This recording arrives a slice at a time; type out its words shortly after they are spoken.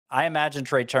I imagine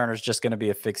Trea Turner's just going to be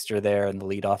a fixture there in the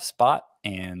leadoff spot,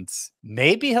 and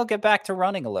maybe he'll get back to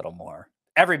running a little more.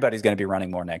 Everybody's going to be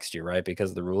running more next year, right?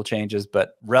 Because of the rule changes,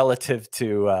 but relative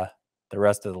to the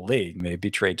rest of the league,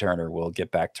 maybe Trea Turner will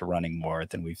get back to running more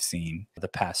than we've seen the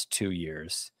past 2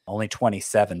 years. Only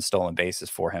 27 stolen bases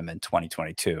for him in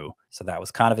 2022. So that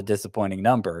was kind of a disappointing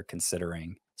number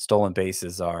considering stolen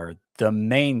bases are the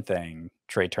main thing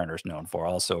Trea Turner's known for.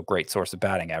 Also a great source of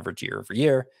batting average year over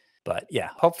year. But yeah,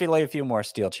 hopefully a few more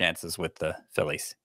steal chances with the Phillies.